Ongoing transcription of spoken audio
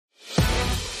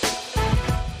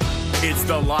It's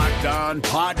the Locked On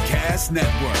Podcast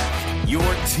Network, your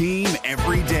team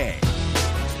every day.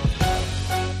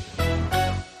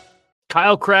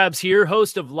 Kyle Krabs here,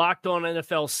 host of Locked On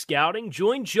NFL Scouting.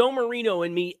 Join Joe Marino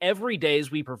and me every day as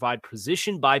we provide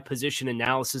position-by-position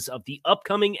analysis of the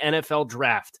upcoming NFL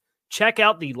Draft. Check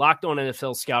out the Locked On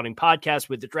NFL Scouting podcast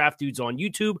with the Draft Dudes on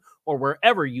YouTube or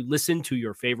wherever you listen to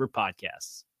your favorite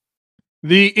podcasts.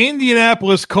 The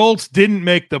Indianapolis Colts didn't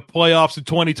make the playoffs in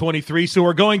 2023, so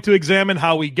we're going to examine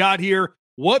how we got here,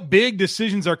 what big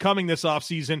decisions are coming this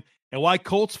offseason, and why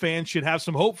Colts fans should have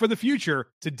some hope for the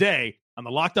future today on the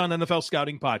Locked On NFL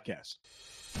Scouting podcast.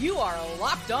 You are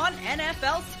Locked On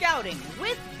NFL Scouting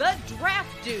with the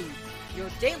Draft Dudes,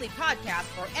 your daily podcast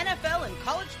for NFL and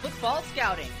college football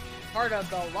scouting. Part of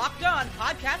the Locked On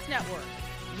Podcast Network,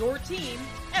 your team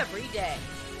every day.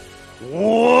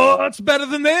 What's better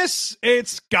than this?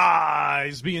 It's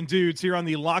guys being dudes here on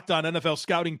the Locked On NFL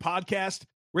Scouting podcast.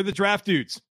 We're the Draft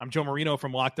Dudes. I'm Joe Marino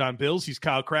from Locked On Bills. He's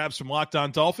Kyle Krabs from Locked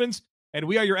On Dolphins. And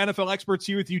we are your NFL experts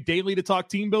here with you daily to talk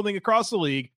team building across the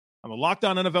league on the Locked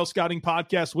On NFL Scouting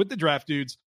podcast with the Draft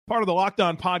Dudes, part of the Locked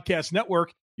On Podcast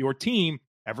Network, your team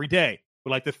every day.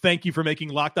 We'd like to thank you for making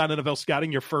Locked On NFL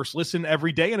Scouting your first listen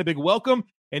every day, and a big welcome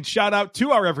and shout out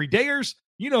to our everydayers.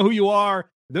 You know who you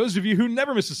are. Those of you who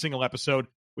never miss a single episode,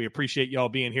 we appreciate y'all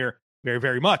being here very,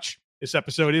 very much. This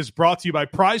episode is brought to you by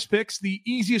Prize Picks, the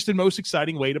easiest and most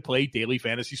exciting way to play daily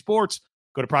fantasy sports.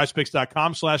 Go to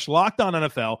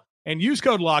prizepicks.com/LockedOnNFL and use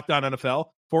code LockedOnNFL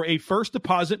for a first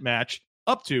deposit match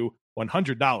up to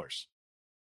 $100.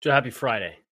 So happy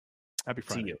Friday. Happy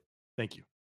Friday. To you. Thank you.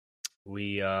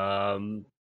 We are on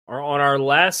our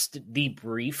last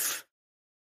debrief,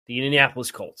 the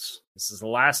Indianapolis Colts. This is the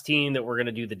last team that we're going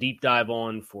to do the deep dive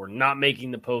on for not making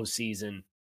the postseason.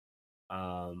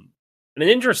 And an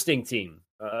interesting team,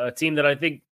 a team that I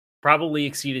think probably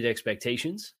exceeded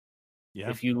expectations. Yeah.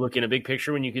 If you look in a big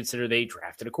picture, when you consider they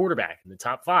drafted a quarterback in the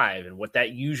top 5 and what that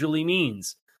usually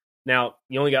means. Now,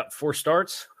 you only got 4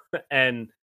 starts and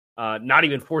not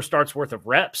even 4 starts worth of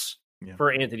reps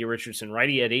for Anthony Richardson, right?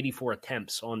 He had 84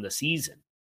 attempts on the season.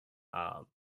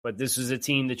 But this is a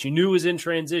team that you knew was in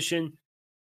transition.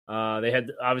 They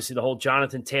had, obviously, the whole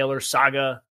Jonathan Taylor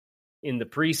saga in the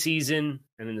preseason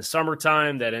and in the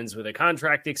summertime that ends with a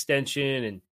contract extension,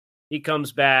 and he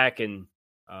comes back, and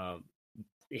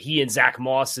he and Zach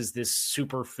Moss is this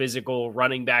super physical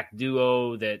running back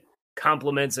duo that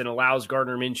complements and allows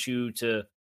Gardner Minshew to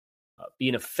be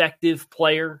an effective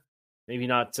player, maybe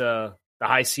not the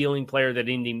high ceiling player that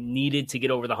Indy needed to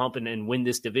get over the hump and win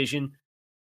this division.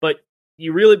 But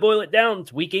you really boil it down,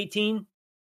 it's week 18.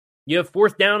 You have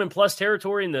 4th down and plus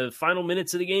territory in the final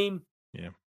minutes of the game. Yeah.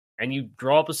 And you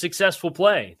draw up a successful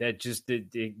play that just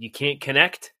you can't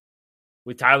connect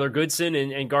with Tyler Goodson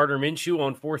and Gardner Minshew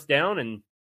on 4th down. And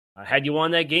had you won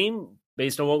that game,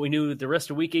 based on what we knew the rest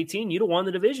of week 18, you'd have won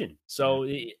the division.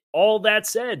 So all that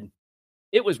said,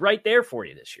 it was right there for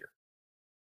you this year.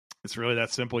 It's really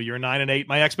that simple. You're 9-8.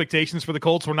 My expectations for the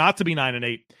Colts were not to be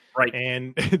 9-8. Right.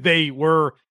 And they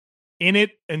were in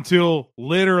it until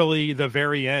literally the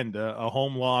very end, a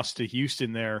home loss to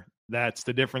Houston there. That's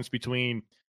the difference between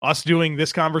us doing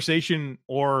this conversation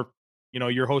or,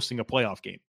 you're hosting a playoff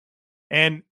game.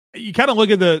 And you kind of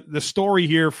look at the story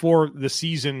here for the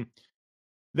season.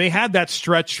 They had that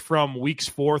stretch from weeks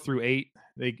 4 through 8.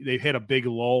 They hit a big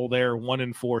lull there,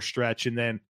 1-4 stretch. And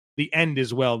then the end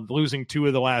as well, losing 2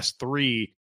 of the last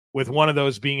 3, with one of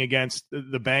those being against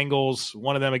the Bengals,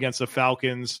 one of them against the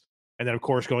Falcons. And then, of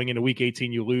course, going into week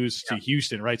 18, you lose to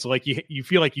Houston, right? So, like, you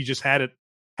feel like you just had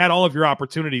all of your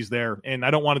opportunities there. And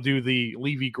I don't want to do the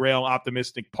Levy Grail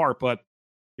optimistic part, but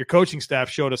your coaching staff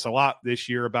showed us a lot this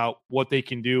year about what they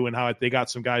can do and how they got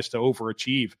some guys to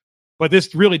overachieve. But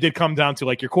this really did come down to,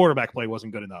 like, your quarterback play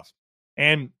wasn't good enough.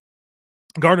 And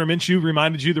Gardner Minshew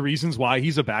reminded you the reasons why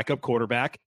he's a backup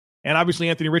quarterback. And obviously,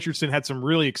 Anthony Richardson had some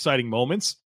really exciting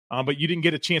moments. But you didn't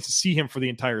get a chance to see him for the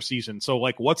entire season. So,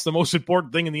 like, what's the most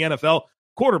important thing in the NFL?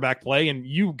 Quarterback play. And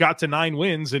you got to 9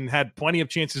 wins and had plenty of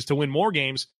chances to win more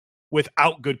games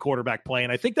without good quarterback play.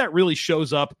 And I think that really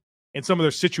shows up in some of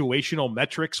their situational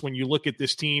metrics when you look at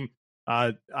this team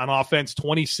on offense,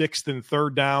 26th in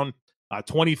 3rd down,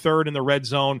 23rd in the red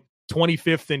zone,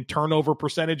 25th in turnover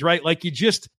percentage, right? Like, you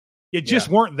just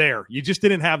weren't there. You just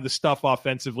didn't have the stuff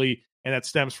offensively, and that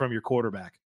stems from your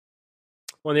quarterback.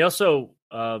 Well, they also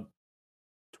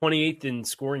 28th in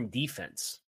scoring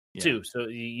defense, too. So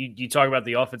you talk about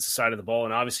the offensive side of the ball,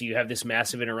 and obviously you have this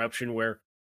massive interruption where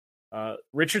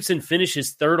Richardson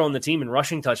finishes 3rd on the team in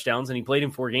rushing touchdowns, and he played in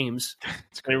 4 games.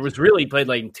 And it was really played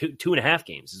like two and a half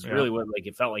games. Is really what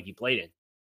it felt like he played in.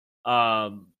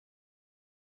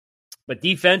 But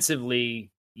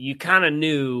defensively, you kind of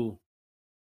knew.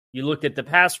 You looked at the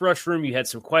pass rush room. You had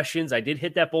some questions. I did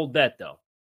hit that bold bet, though.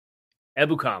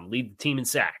 Ebukam lead the team in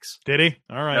sacks. Did he?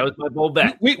 All right. That was my bold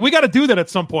bet. We got to do that at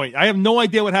some point. I have no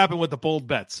idea what happened with the bold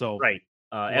bet. So right.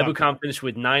 Ebukam finished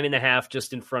with 9.5,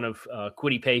 just in front of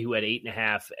Kwity Paye, who had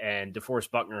 8.5, and DeForest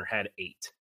Buckner had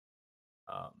 8.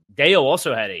 Deo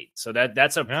also had 8. So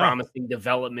that's a promising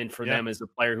development for them as a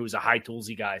player who's a high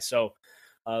toolsy guy. So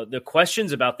the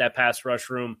questions about that pass rush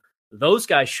room, those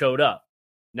guys showed up.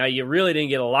 Now, you really didn't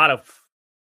get a lot of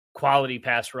quality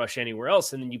pass rush anywhere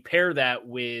else. And then you pair that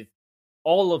with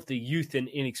all of the youth and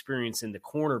inexperience in the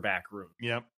cornerback room.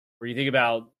 Yep. Where you think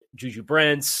about Juju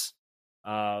Brents,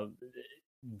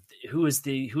 who is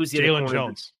the Jalen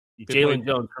Jones. Jalen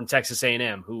Jones from Texas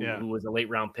A&M, who was a late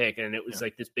round pick. And it was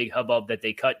like this big hubbub that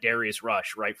they cut Darius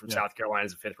Rush right from South Carolina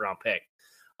as a 5th round pick.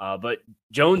 But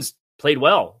Jones played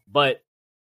well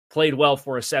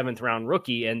for a 7th round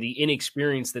rookie, and the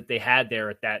inexperience that they had there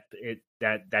at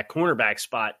that cornerback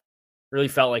spot really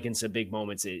felt like in some big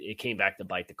moments it came back to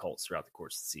bite the Colts throughout the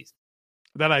course of the season.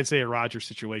 That I'd say a Rodgers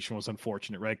situation was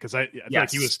unfortunate, right? Because I feel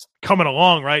like he was coming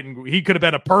along, right? And he could have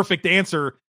been a perfect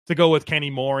answer to go with Kenny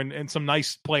Moore and some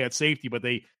nice play at safety, but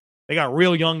they got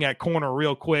real young at corner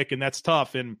real quick, and that's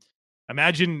tough. And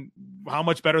imagine how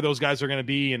much better those guys are going to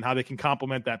be and how they can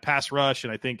complement that pass rush.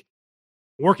 And I think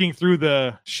working through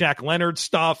the Shaq Leonard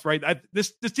stuff, right?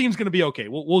 This team's going to be okay.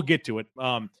 We'll get to it.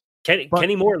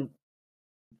 Kenny Moore,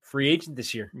 free agent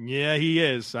this year. Yeah, he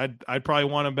is. I'd probably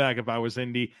want him back if I was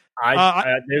Indy.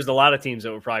 There's a lot of teams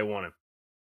that would probably want him.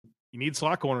 You need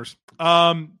slot corners.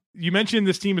 You mentioned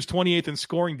this team is 28th in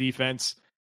scoring defense.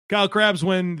 Kyle Krabs,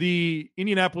 when the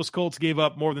Indianapolis Colts gave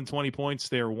up more than 20 points,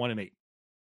 they were 1-8.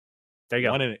 There you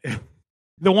go. 1-8.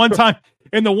 The one time,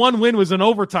 and the one win was an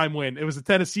overtime win. It was a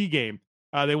Tennessee game.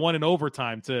 They won in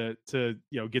overtime to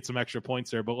get some extra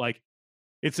points there. But like,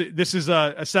 this is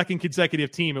a second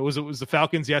consecutive team. It was the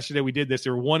Falcons yesterday. We did this. They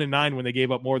were 1-9 when they gave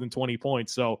up more than 20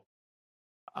 points. So,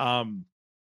 to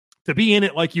be in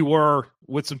it like you were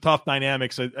with some tough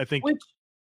dynamics, I think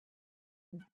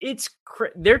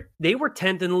they were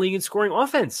 10th in the league in scoring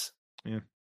offense. Yeah,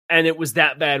 and it was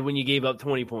that bad when you gave up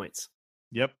 20 points.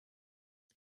 Yep.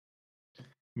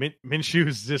 Minshew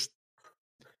is just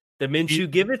the Minshew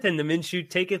giveth and the Minshew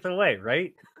taketh away,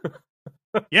 right?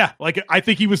 Yeah, like I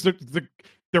think he was the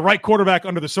right quarterback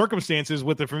under the circumstances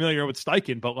with the familiar with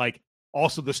Steichen, but like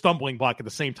also the stumbling block at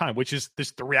the same time, which is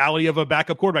just the reality of a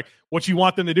backup quarterback. What you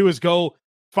want them to do is go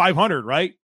 500,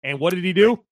 right? And what did he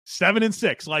do?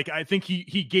 7-6. Like I think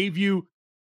he gave you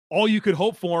all you could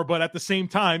hope for, but at the same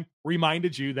time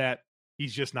reminded you that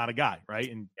he's just not a guy,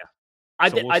 right? And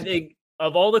I think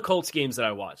of all the Colts games that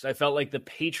I watched, I felt like the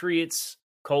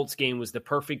Patriots-Colts game was the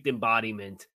perfect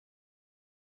embodiment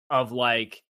of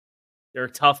like they're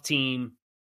a tough team,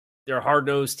 they're a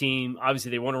hard-nosed team.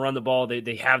 Obviously, they want to run the ball.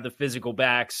 They have the physical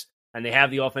backs, and they have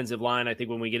the offensive line. I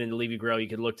think when we get into Levy Grell, you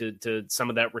could look to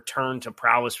some of that return to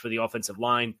prowess for the offensive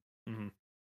line. Mm-hmm.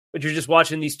 But you're just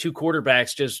watching these two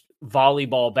quarterbacks just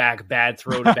volleyball back, bad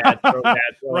throw to bad throw, bad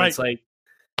throw. Right. It's like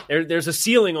there's a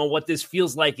ceiling on what this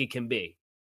feels like it can be.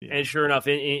 Yeah. And sure enough,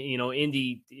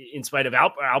 Indy, in spite of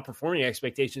outperforming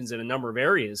expectations in a number of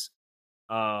areas,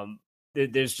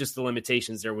 there's just the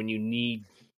limitations there when you need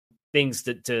things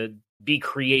to be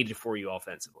created for you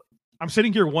offensively. I'm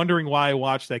sitting here wondering why I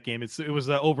watched that game. It was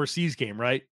an overseas game,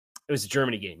 right? It was a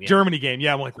Germany game. Yeah. Germany game.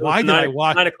 Yeah. I'm like, why did I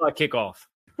watch 9 o'clock kickoff?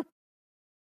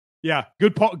 Yeah.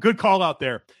 Good call out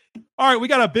there. All right. We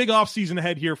got a big offseason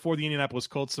ahead here for the Indianapolis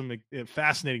Colts. Some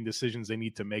fascinating decisions they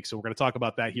need to make. So we're going to talk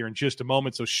about that here in just a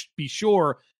moment. So be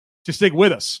sure to stick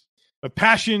with us. But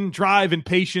passion, drive, and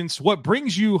patience, what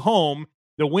brings you home,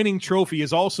 the winning trophy,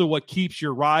 is also what keeps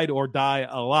your ride or die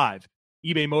alive.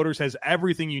 eBay Motors has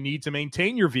everything you need to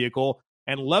maintain your vehicle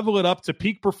and level it up to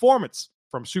peak performance.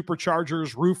 From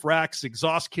superchargers, roof racks,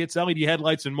 exhaust kits, LED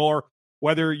headlights, and more.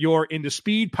 Whether you're into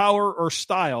speed, power, or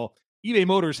style, eBay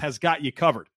Motors has got you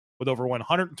covered. With over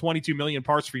 122 million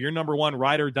parts for your number one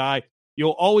ride or die,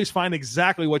 you'll always find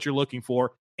exactly what you're looking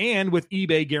for. And with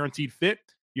eBay Guaranteed Fit,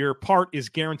 your part is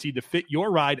guaranteed to fit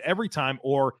your ride every time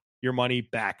or your money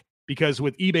back. Because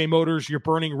with eBay Motors, you're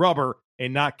burning rubber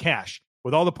and not cash.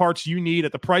 With all the parts you need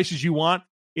at the prices you want,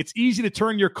 it's easy to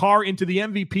turn your car into the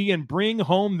MVP and bring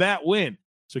home that win.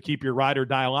 So keep your ride or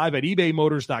die alive at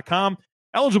ebaymotors.com.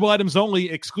 Eligible items only.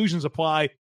 Exclusions apply.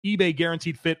 eBay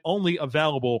Guaranteed Fit only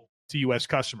available to U.S.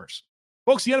 customers.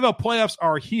 Folks, the NFL playoffs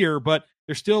are here, but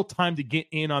there's still time to get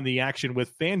in on the action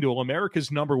with FanDuel, America's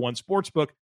 #1 sportsbook,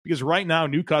 because right now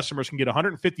new customers can get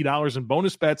 $150 in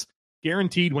bonus bets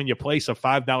guaranteed when you place a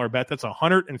 $5 bet. That's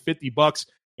 $150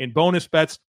 in bonus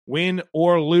bets win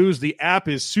or lose. The app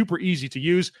is super easy to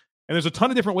use, and there's a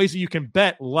ton of different ways that you can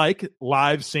bet, like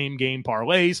live same-game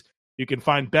parlays. You can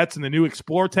find bets in the new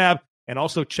Explore tab, and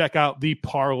also check out the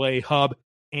Parlay Hub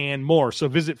and more. So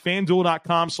visit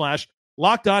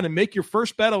FanDuel.com/lockedon and make your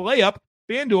first bet a layup.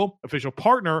 FanDuel, official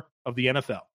partner of the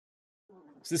NFL.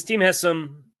 So this team has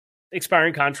some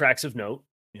expiring contracts of note.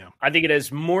 Yeah, I think it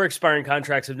has more expiring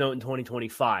contracts of note in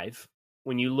 2025.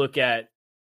 When you look at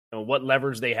what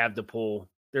levers they have to pull,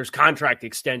 there's contract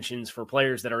extensions for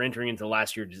players that are entering into the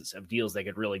last year of deals that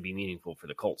could really be meaningful for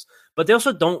the Colts. But they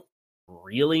also don't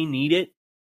really need it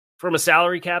from a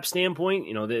salary cap standpoint.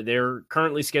 They're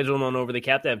currently scheduled on over the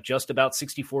cap to have just about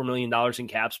 $64 million in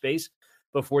cap space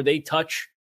before they touch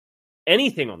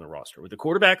anything on the roster. With the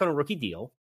quarterback on a rookie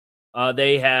deal,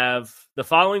 they have the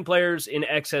following players in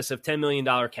excess of $10 million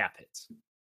cap hits.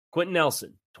 Quentin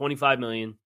Nelson, $25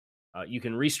 million. You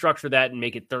can restructure that and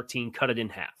make it 13, cut it in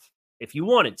half if you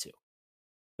wanted to.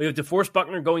 We have DeForest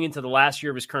Buckner going into the last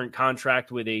year of his current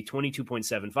contract with a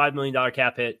 $22.75 million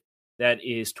cap hit. That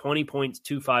is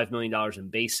 $20.25 million in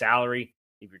base salary.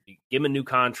 If you give him a new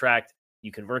contract,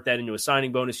 you convert that into a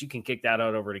signing bonus, you can kick that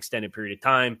out over an extended period of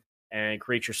time and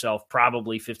create yourself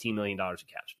probably $15 million in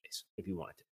cap space if you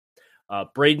wanted to.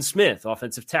 Braden Smith,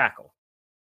 offensive tackle.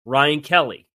 Ryan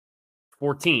Kelly,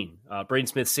 14. Braden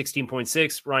Smith,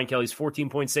 16.6. Ryan Kelly's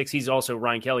 14.6. He's also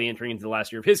Ryan Kelly entering into the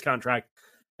last year of his contract.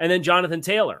 And then Jonathan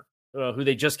Taylor, who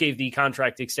they just gave the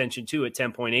contract extension to at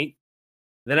 10.8.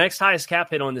 The next highest cap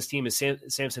hit on this team is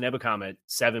Samson Ebukam at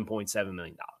 $7.7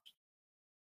 million.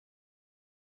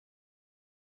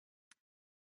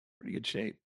 Pretty good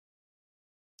shape.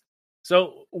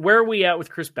 So where are we at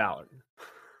with Chris Ballard?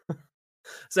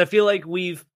 So I feel like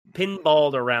we've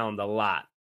pinballed around a lot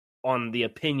on the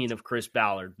opinion of Chris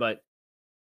Ballard, but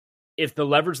if the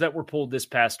levers that were pulled this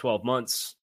past 12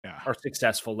 months are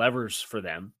successful levers for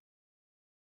them,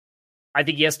 I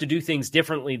think he has to do things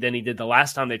differently than he did the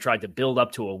last time they tried to build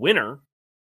up to a winner,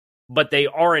 but they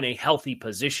are in a healthy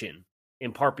position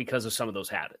in part because of some of those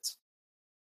habits.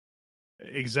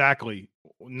 Exactly.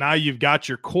 Now you've got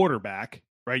your quarterback,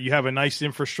 right? You have a nice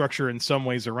infrastructure in some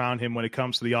ways around him when it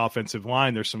comes to the offensive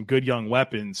line. There's some good young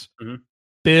weapons. Mm-hmm.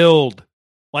 Build.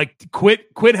 Like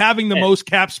quit having the most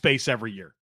cap space every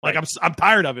year. Like right. I'm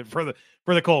tired of it for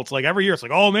the Colts. Like every year it's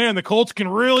like, oh man, the Colts can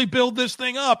really build this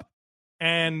thing up.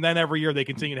 And then every year they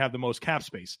continue to have the most cap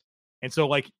space. And so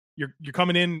like you're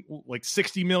coming in like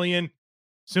 60 million,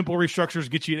 simple restructures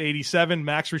get you to 87,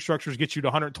 max restructures get you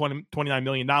to $129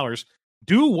 million.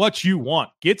 Do what you want.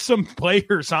 Get some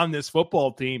players on this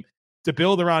football team to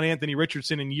build around Anthony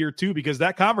Richardson in year 2, because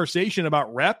that conversation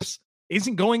about reps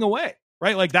isn't going away,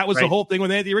 right? Like that was the whole thing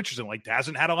with Anthony Richardson. Like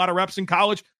hasn't had a lot of reps in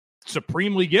college,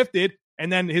 supremely gifted.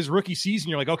 And then his rookie season,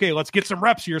 you're like, okay, let's get some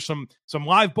reps here, some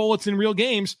live bullets in real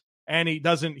games. And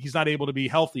he's not able to be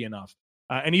healthy enough.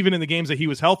 And even in the games that he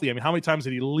was healthy, I mean, how many times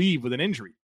did he leave with an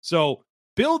injury? So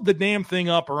build the damn thing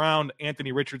up around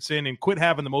Anthony Richardson and quit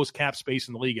having the most cap space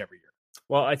in the league every year.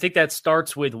 Well, I think that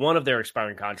starts with one of their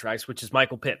expiring contracts, which is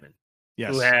Michael Pittman,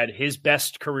 who had his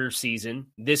best career season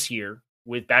this year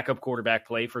with backup quarterback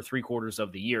play for 3/4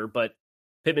 of the year. But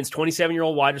Pittman's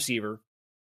 27-year-old wide receiver.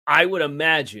 I would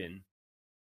imagine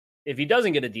if he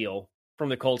doesn't get a deal from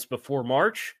the Colts before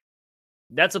March,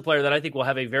 that's a player that I think will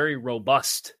have a very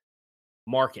robust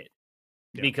market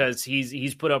because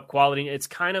he's put up quality. It's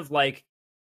kind of like,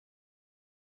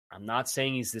 I'm not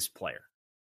saying he's this player,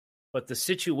 but the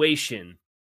situation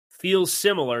feels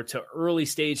similar to early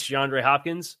stage DeAndre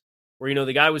Hopkins, where,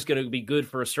 the guy was going to be good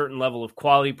for a certain level of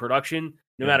quality production,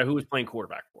 no matter who was playing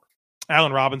quarterback for.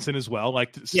 Allen Robinson as well.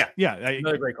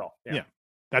 Another great call. Yeah.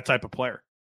 That type of player.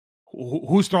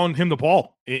 Who's thrown him the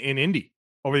ball in Indy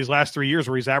over these last 3 years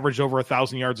where he's averaged over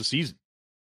 1,000 yards a season?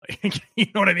 You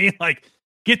know what I mean? Like,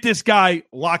 get this guy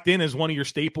locked in as one of your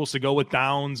staples to go with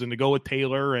Downs and to go with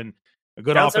Taylor and a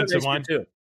good offensive line. Too.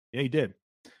 Yeah, he did.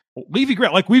 Levy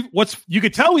Grell, you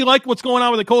could tell we like what's going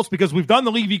on with the Colts because we've done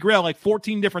the Levy Grell like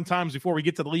 14 different times before we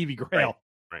get to the Levy Grell.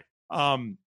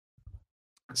 Right.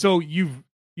 So you've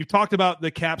talked about the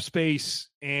cap space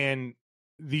and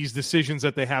these decisions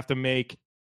that they have to make.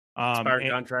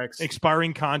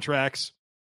 Expiring contracts.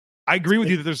 I agree with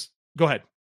you that there's. Go ahead.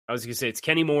 I was going to say it's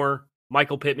Kenny Moore,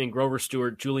 Michael Pittman, Grover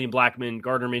Stewart, Julian Blackmon,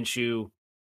 Gardner Minshew,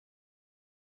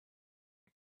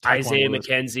 Isaiah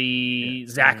McKenzie,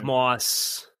 Zach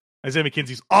Moss. Isaiah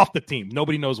McKenzie's off the team.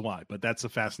 Nobody knows why, but that's a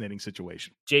fascinating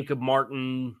situation. Jacob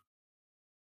Martin,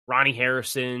 Ronnie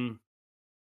Harrison,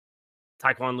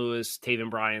 Tyquan Lewis,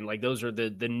 Taven Bryan. Like those are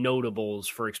the notables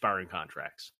for expiring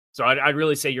contracts. So I'd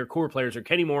really say your core players are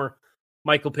Kenny Moore,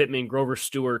 Michael Pittman, Grover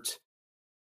Stewart,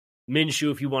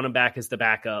 Minshew, if you want him back as the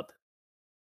backup.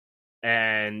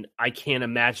 And I can't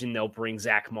imagine they'll bring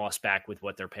Zach Moss back with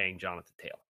what they're paying Jonathan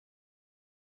Taylor.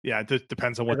 Yeah, it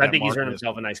depends on what I think he's earned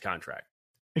himself a nice contract.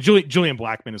 And Julian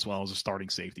Blackmon as well as a starting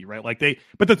safety, right?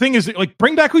 But the thing is, like,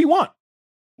 bring back who you want,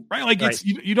 right? Like, it's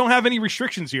you don't have any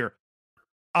restrictions here.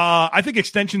 I think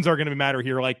extensions are going to matter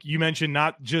here. Like you mentioned,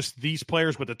 not just these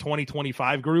players, but the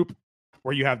 2025 group,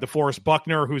 where you have DeForest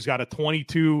Buckner, who's got a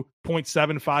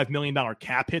 $22.75 million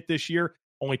cap hit this year,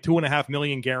 only $2.5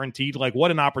 million guaranteed. Like,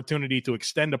 what an opportunity to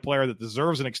extend a player that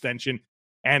deserves an extension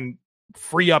and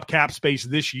free up cap space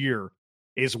this year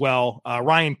as well.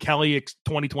 Ryan Kelly,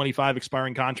 2025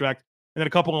 expiring contract, and then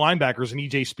a couple of linebackers, and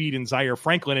EJ Speed and Zaire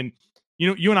Franklin. And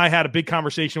you and I had a big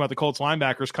conversation about the Colts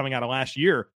linebackers coming out of last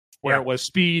year, where it was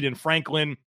Speed and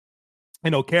Franklin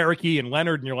and Okereke and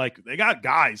Leonard, and you're like, they got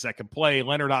guys that can play.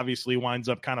 Leonard obviously winds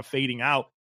up kind of fading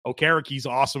out. Okereke's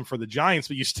awesome for the Giants,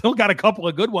 but you still got a couple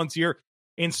of good ones here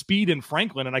in Speed and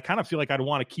Franklin, and I kind of feel like I'd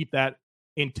want to keep that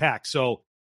intact. So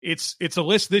it's a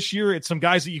list this year. It's some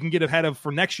guys that you can get ahead of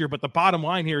for next year, but the bottom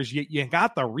line here is you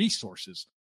got the resources.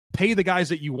 Pay the guys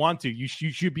that you want to. You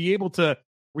should be able to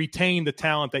retain the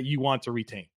talent that you want to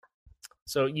retain.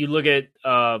 So you look at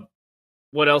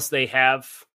what else they have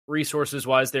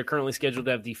resources-wise. They're currently scheduled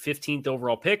to have the 15th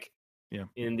overall pick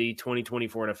in the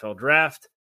 2024 NFL Draft.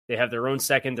 They have their own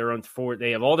second, their own fourth.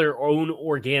 They have all their own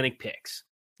organic picks.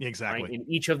 Exactly. Right, in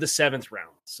each of the seventh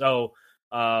round. So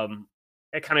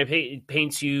it kind of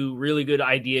paints you really good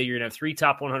idea. You're going to have 3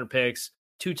 top 100 picks,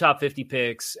 2 top 50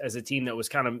 picks as a team that was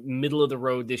kind of middle of the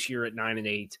road this year at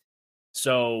 9-8.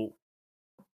 So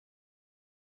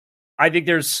I think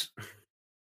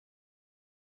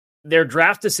their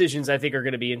draft decisions, I think, are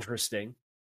going to be interesting,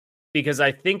 because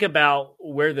I think about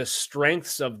where the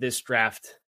strengths of this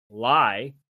draft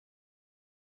lie.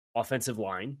 Offensive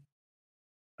line.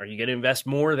 Are you going to invest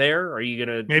more there? Are you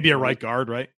going to maybe a right guard,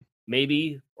 right?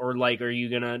 Maybe, or like, are you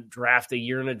going to draft a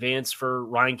year in advance for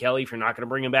Ryan Kelly if you're not going to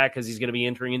bring him back because he's going to be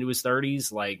entering into his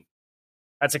 30s? Like,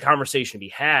 that's a conversation to be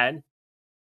had.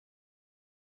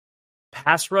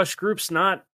 Pass rush group's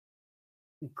not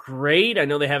great. I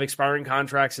know they have expiring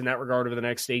contracts in that regard over the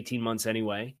next 18 months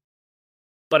anyway,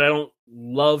 but I don't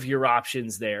love your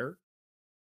options there.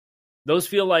 Those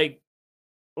feel like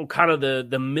kind of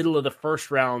the middle of the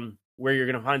first round where you're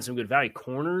going to find some good value.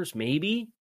 Corners, maybe.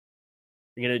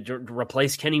 You're going to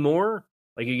replace Kenny Moore?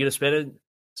 Like, you're going to spend it?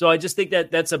 So I just think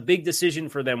that that's a big decision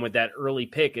for them with that early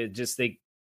pick. I just think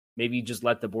maybe you just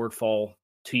let the board fall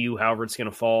to you however it's going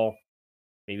to fall.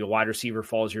 Maybe a wide receiver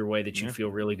falls your way that you feel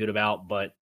really good about.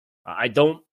 But I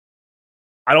don't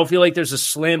feel like there's a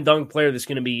slam dunk player that's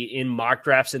going to be in mock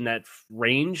drafts in that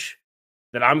range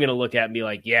that I'm going to look at and be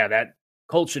like, yeah, that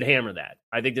Colts should hammer that.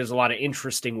 I think there's a lot of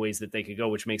interesting ways that they could go,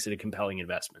 which makes it a compelling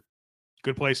investment.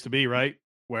 Good place to be, right?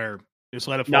 Where just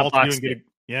let it fall to you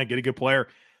and get a good player.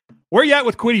 Where are you at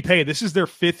with Kwity Paye? This is their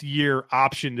 5th year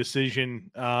option decision.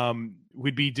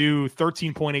 Would be due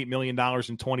 $13.8 million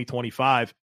in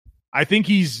 2025. I think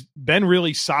he's been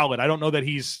really solid. I don't know that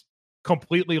he's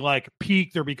completely like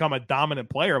peaked or become a dominant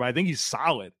player, but I think he's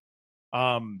solid.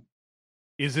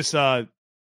 Is this a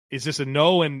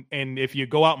no? And if you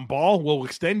go out and ball, we'll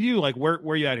extend you? Like, where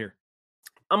are you at here?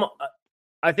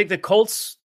 I think the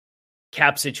Colts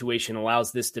cap situation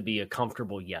allows this to be a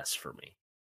comfortable yes for me.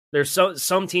 There's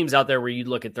some teams out there where you'd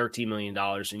look at $13 million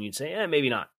and you'd say, maybe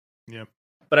not. Yeah.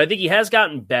 But I think he has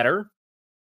gotten better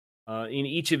in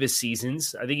each of his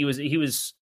seasons. I think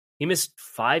he missed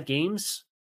 5 games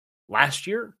last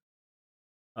year.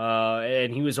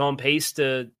 And he was on pace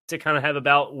to kind of have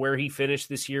about where he finished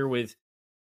this year with,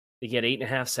 I think he had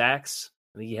 8.5 sacks.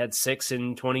 I think he had 6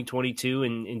 in 2022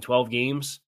 in 12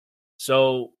 games.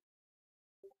 So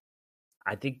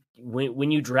I think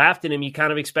when you drafted him, you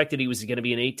kind of expected he was going to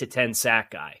be an 8 to 10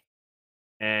 sack guy.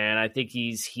 And I think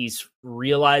he's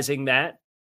realizing that.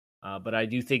 But I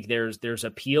do think there's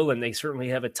appeal, and they certainly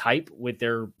have a type with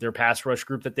their pass rush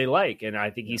group that they like. And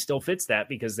I think he still fits that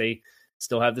because they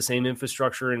still have the same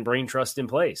infrastructure and brain trust in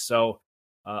place. So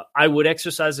I would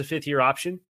exercise a 5th year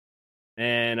option.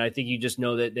 And I think you just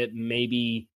know that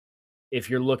maybe if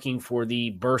you're looking for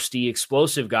the bursty,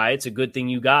 explosive guy, it's a good thing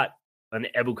you got an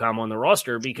Ebukam on the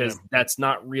roster, because that's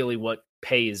not really what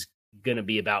Paye is going to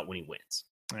be about when he wins.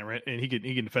 All right. And he can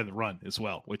defend the run as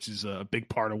well, which is a big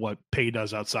part of what Paye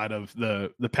does outside of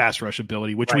the pass rush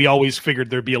ability, which we always figured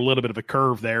there'd be a little bit of a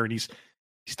curve there. And he's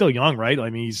still young, right? I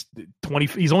mean,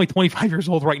 he's only 25 years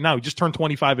old right now. He just turned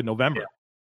 25 in November. Yeah.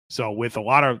 So with a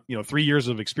lot of, 3 years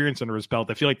of experience under his belt,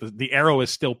 I feel like the arrow is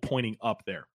still pointing up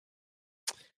there.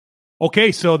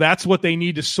 Okay, so that's what they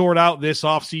need to sort out this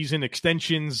offseason.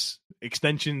 Extensions,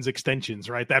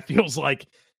 right? That feels like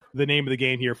the name of the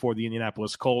game here for the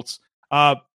Indianapolis Colts.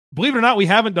 Believe it or not, we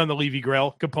haven't done the Levy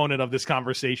Grail component of this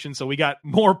conversation, so we got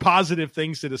more positive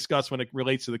things to discuss when it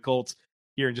relates to the Colts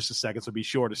here in just a second, so be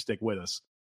sure to stick with us.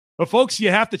 But folks, you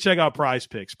have to check out Prize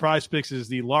Picks. Prize Picks is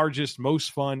the largest,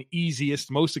 most fun, easiest,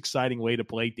 most exciting way to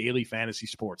play daily fantasy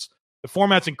sports. The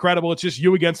format's incredible. It's just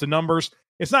you against the numbers.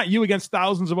 It's not you against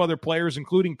thousands of other players,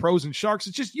 including pros and sharks.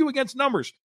 It's just you against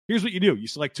numbers. Here's what you do. You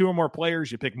select 2 or more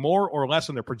players. You pick more or less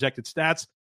on their projected stats,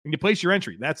 and you place your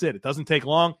entry. That's it. It doesn't take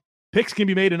long. Picks can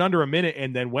be made in under a minute,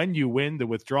 and then when you win, the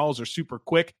withdrawals are super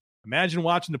quick. Imagine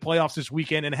watching the playoffs this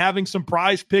weekend and having some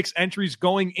Prize Picks entries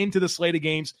going into the slate of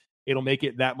games. It'll make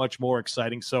it that much more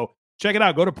exciting. So check it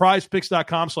out. Go to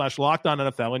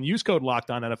prizepicks.com/LockedOnNFL and use code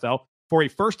LockedOnNFL for a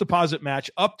first deposit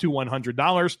match up to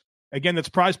 $100. Again, that's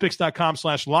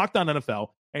prizepicks.com/LockedOnNFL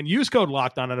and use code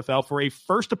LockedOnNFL for a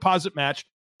first deposit match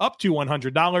up to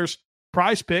 $100.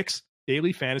 Prize Picks,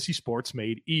 daily fantasy sports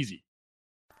made easy.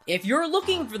 If you're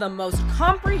looking for the most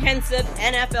comprehensive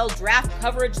NFL draft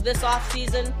coverage this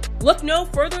offseason, look no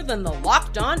further than the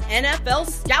Locked On NFL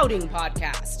Scouting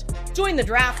Podcast. Join the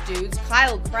draft dudes,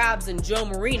 Kyle Krabs and Joe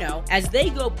Marino, as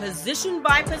they go position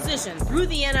by position through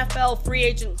the NFL free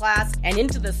agent class and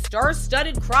into the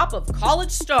star-studded crop of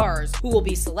college stars who will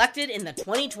be selected in the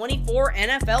 2024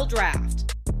 NFL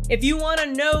Draft. If you want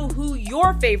to know who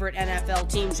your favorite NFL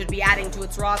team should be adding to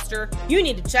its roster, you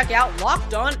need to check out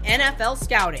Locked On NFL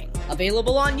Scouting,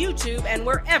 available on YouTube and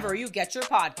wherever you get your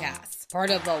podcasts. Part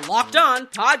of the Locked On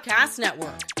Podcast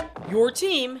Network, your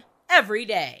team every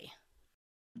day.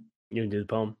 You can do the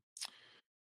poem.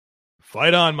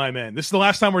 Fight on, my men. This is the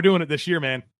last time we're doing it this year,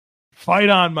 man. Fight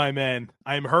on, my men.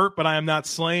 I am hurt, but I am not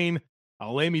slain.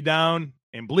 I'll lay me down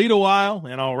and bleed a while,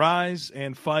 and I'll rise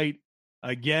and fight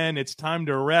again. It's time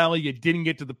to rally. You didn't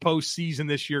get to the postseason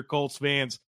this year, Colts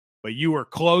fans, but you were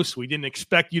close. We didn't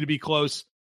expect you to be close.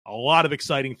 A lot of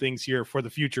exciting things here for the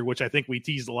future, which I think we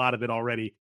teased a lot of it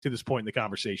already to this point in the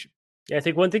conversation. Yeah, I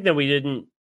think one thing that we didn't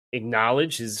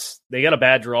acknowledge is they got a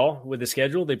bad draw with the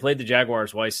schedule. They played the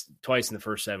Jaguars twice in the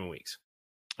first 7 weeks.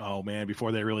 Oh, man,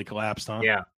 before they really collapsed, huh?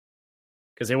 Yeah,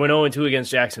 because they went 0-2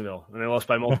 against Jacksonville, and they lost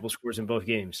by multiple scores in both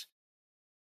games.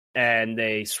 And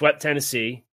they swept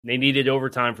Tennessee. They needed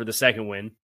overtime for the second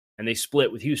win, and they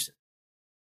split with Houston.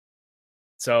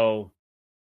 So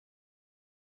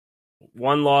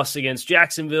one loss against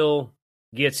Jacksonville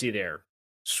gets you there.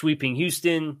 Sweeping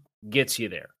Houston gets you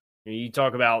there. You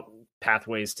talk about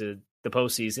pathways to the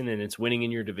postseason, and it's winning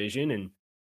in your division. And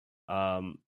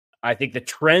I think the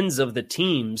trends of the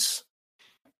teams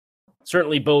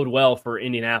certainly bode well for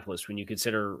Indianapolis when you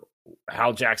consider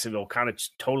how Jacksonville kind of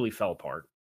totally fell apart.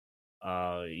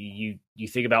 You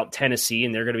think about Tennessee,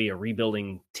 and they're going to be a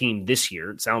rebuilding team this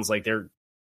year. It sounds like they're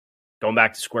going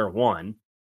back to square one.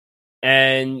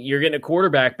 And you're getting a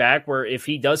quarterback back where if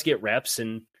he does get reps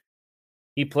and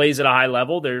he plays at a high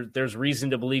level, there's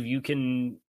reason to believe you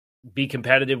can be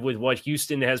competitive with what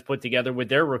Houston has put together with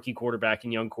their rookie quarterback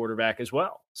and young quarterback as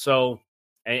well. So,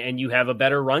 and you have a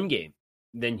better run game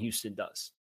than Houston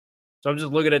does. So I'm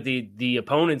just looking at the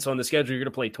opponents on the schedule. You're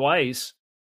going to play twice.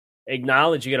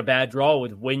 Acknowledge you got a bad draw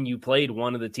with when you played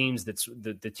one of the teams that's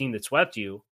the team that swept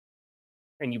you,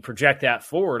 and you project that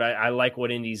forward. I like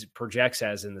what Indy's projects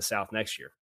as in the South next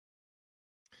year.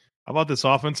 How about this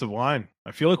offensive line?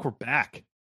 I feel like we're back.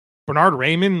 Bernard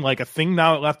Raymond, like a thing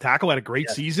now at left tackle, had a great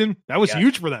season. That was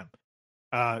huge for them.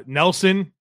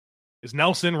 Nelson.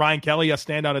 Ryan Kelly, a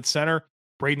standout at center.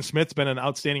 Braden Smith's been an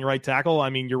outstanding right tackle. I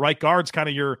mean, your right guard's kind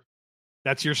of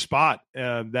that's your spot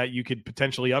that you could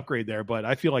potentially upgrade there. But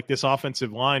I feel like this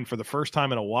offensive line, for the first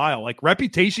time in a while, like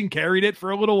reputation carried it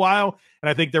for a little while. And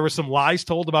I think there was some lies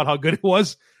told about how good it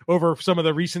was over some of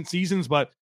the recent seasons.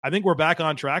 But I think we're back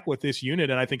on track with this unit.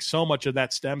 And I think so much of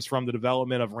that stems from the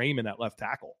development of Raymond at left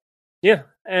tackle. Yeah.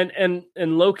 And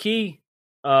low key,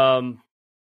 Jonathan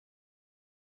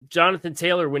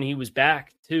Taylor, when he was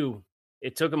back too,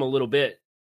 it took him a little bit,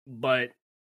 but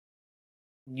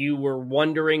you were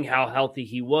wondering how healthy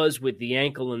he was with the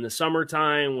ankle in the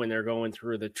summertime when they're going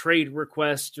through the trade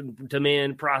request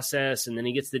demand process, and then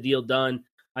he gets the deal done.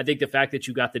 I think the fact that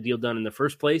you got the deal done in the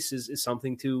first place is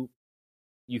something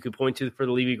you could point to for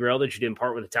the Levy Grail, that you didn't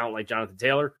part with a talent like Jonathan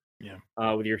Taylor. Yeah.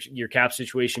 With your cap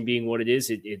situation being what it is,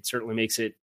 it certainly makes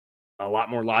it a lot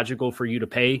more logical for you to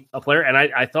pay a player. And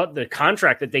I thought the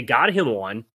contract that they got him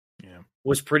on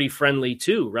was pretty friendly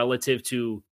too, relative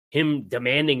to him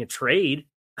demanding a trade.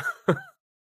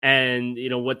 And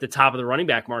what the top of the running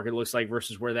back market looks like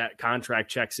versus where that contract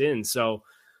checks in. So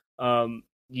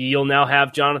you'll now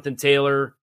have Jonathan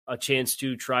Taylor a chance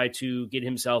to try to get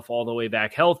himself all the way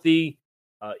back healthy.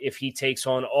 If he takes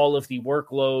on all of the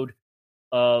workload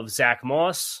of Zach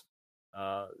Moss,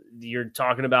 you're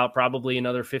talking about probably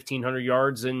another 1,500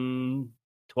 yards and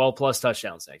 12-plus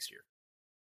touchdowns next year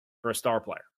for a star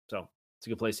player. So it's a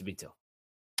good place to be, too.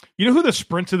 You know who the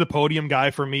sprint to the podium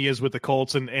guy for me is with the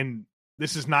Colts, and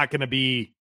this is not going to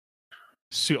be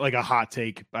like a hot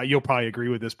take. You'll probably agree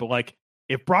with this, but like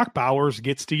if Brock Bowers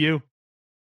gets to you,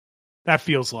 that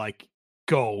feels like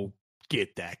go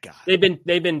get that guy.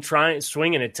 They've been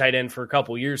swinging at tight end for a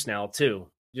couple years now too.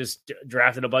 Just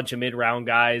drafted a bunch of mid-round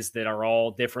guys that are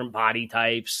all different body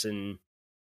types and.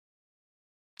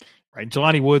 Right,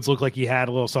 Jelani Woods looked like he had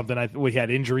a little something. We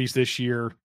had injuries this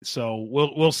year, so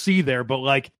we'll see there. But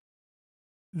like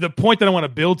the point that I want to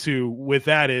build to with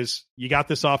that is you got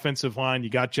this offensive line, you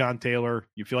got John Taylor.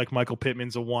 You feel like Michael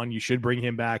Pittman's a one. You should bring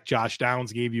him back. Josh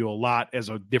Downs gave you a lot as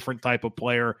a different type of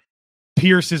player.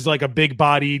 Pierce is like a big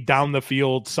body, down the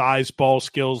field, size, ball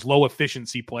skills, low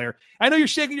efficiency player. I know you're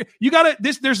shaking. You got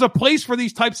to there's a place for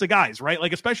these types of guys, right?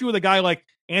 Like, especially with a guy like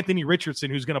Anthony Richardson,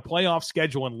 who's going to play off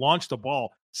schedule and launch the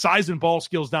ball, size and ball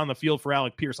skills down the field for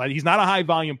Alec Pierce. He's not a high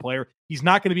volume player. He's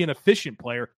not going to be an efficient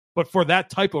player, but for that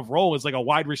type of role is like a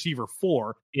wide receiver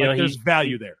 4. There's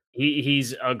value there.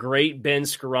 He's a great Ben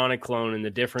Skowronek clone, and the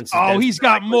difference is he's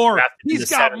got more. He's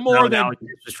got more than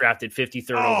was drafted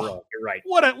 53rd overall. You're right.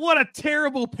 What a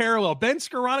terrible parallel. Ben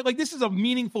Skowronek, like this is a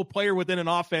meaningful player within an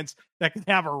offense that can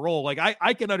have a role. Like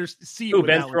I can see it.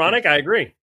 Ben Skowronek, I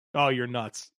agree. Oh, you're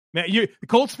nuts. Man, the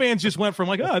Colts fans just went from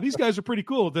like, these guys are pretty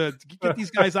cool to get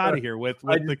these guys out of here with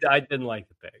I didn't like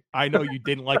the pick. I know you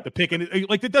didn't like the pick, and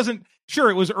it doesn't. Sure,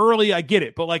 it was early. I get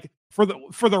it, but like for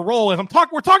the role, and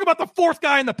we're talking about the fourth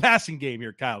guy in the passing game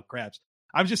here, Kyle Krabs.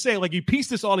 I'm just saying, like you piece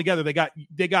this all together.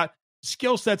 They got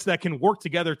skill sets that can work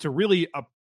together to really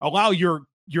allow your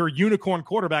unicorn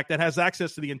quarterback that has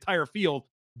access to the entire field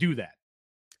do that.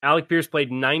 Alec Pierce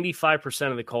played 95%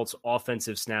 of the Colts'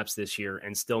 offensive snaps this year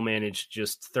and still managed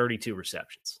just 32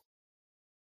 receptions.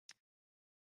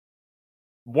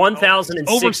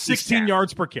 1,060 over 16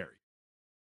 yards per carry.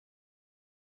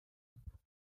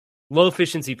 Low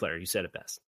efficiency player. You said it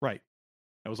best. Right.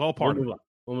 That was all part of it.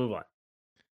 We'll move on.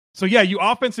 So yeah, you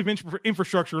offensive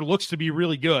infrastructure looks to be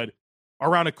really good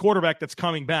around a quarterback that's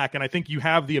coming back. And I think you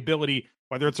have the ability,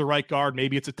 whether it's a right guard,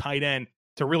 maybe it's a tight end,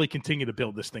 to really continue to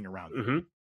build this thing around. Mm-hmm.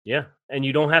 Yeah, and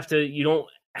you don't have to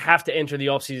enter the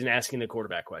offseason asking the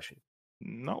quarterback question.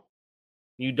 No.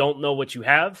 You don't know what you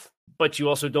have, but you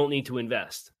also don't need to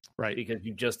invest. Right. Because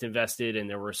you just invested and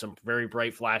there were some very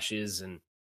bright flashes, and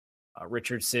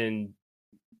Richardson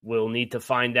will need to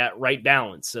find that right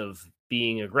balance of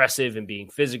being aggressive and being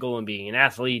physical and being an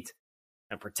athlete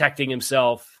and protecting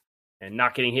himself and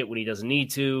not getting hit when he doesn't need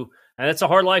to. And that's a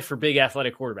hard life for big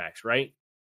athletic quarterbacks, right?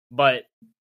 But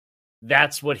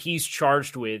that's what he's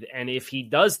charged with. And if he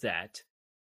does that,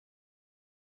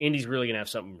 Indy's really going to have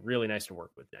something really nice to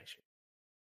work with next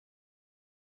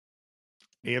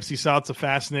year. AFC South's a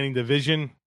fascinating division.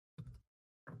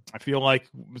 I feel like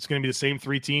it's going to be the same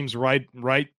three teams right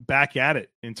back at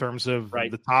it in terms of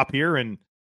the top here. And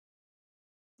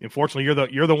unfortunately,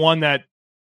 you're the one that,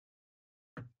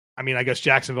 I mean, I guess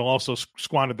Jacksonville also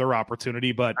squandered their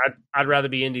opportunity, but I'd rather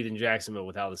be Indy than Jacksonville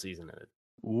with how the season ended.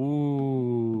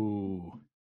 Ooh,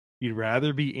 you'd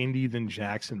rather be Indy than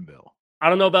Jacksonville. I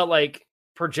don't know about like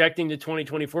projecting to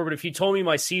 2024, but if you told me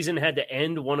my season had to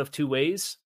end one of two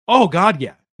ways. Oh God.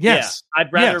 Yeah. Yes. Yeah,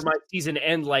 I'd rather my season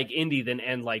end like Indy than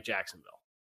end like Jacksonville.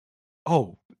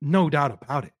 Oh, no doubt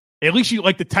about it. At least you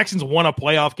like the Texans won a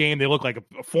playoff game. They look like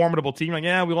a formidable team. Like,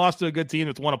 yeah, we lost to a good team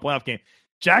that's won a playoff game.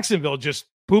 Jacksonville just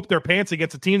pooped their pants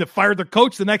against a team that fired their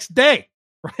coach the next day.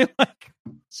 Right. Like,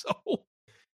 so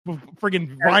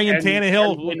friggin' Ryan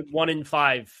Tannehill and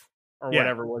 1-5 or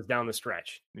whatever was down the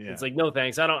stretch. Yeah. It's like, no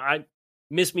thanks. I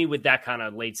miss me with that kind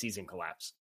of late season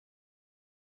collapse.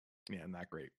 Yeah, not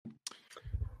great.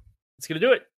 That's going to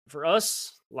do it for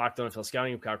us. Locked on NFL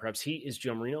Scouting with Kyle Krabs. He is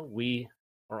Joe Marino. We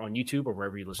are on YouTube or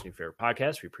wherever you listen to your favorite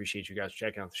podcast. We appreciate you guys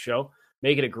checking out the show.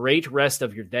 Make it a great rest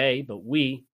of your day, but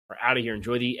we are out of here.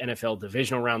 Enjoy the NFL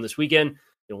divisional round this weekend.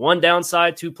 The one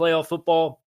downside to playoff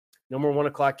football, no more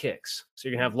 1:00 kicks. So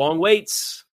you're going to have long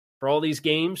waits for all these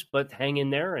games, but hang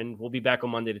in there, and we'll be back on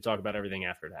Monday to talk about everything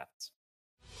after it happens.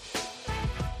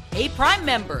 Hey, Prime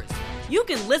members, you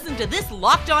can listen to this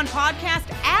Locked On podcast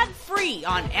ad-free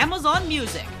on Amazon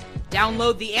Music.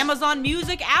 Download the Amazon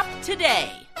Music app today.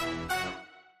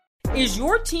 Is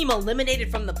your team eliminated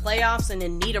from the playoffs and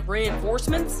in need of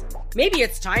reinforcements? Maybe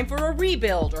it's time for a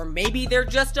rebuild, or maybe they're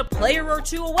just a player or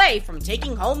two away from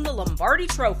taking home the Lombardi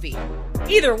Trophy.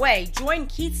 Either way, join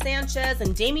Keith Sanchez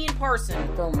and Damian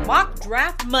Parson for Mock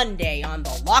Draft Monday on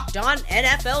the Locked On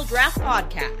NFL Draft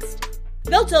Podcast.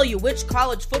 They'll tell you which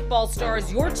college football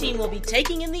stars your team will be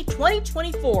taking in the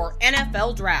 2024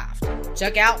 NFL Draft.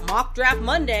 Check out Mock Draft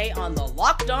Monday on the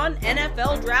Locked On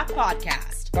NFL Draft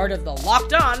Podcast, part of the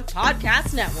Locked On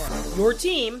Podcast Network. Your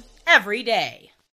team every day.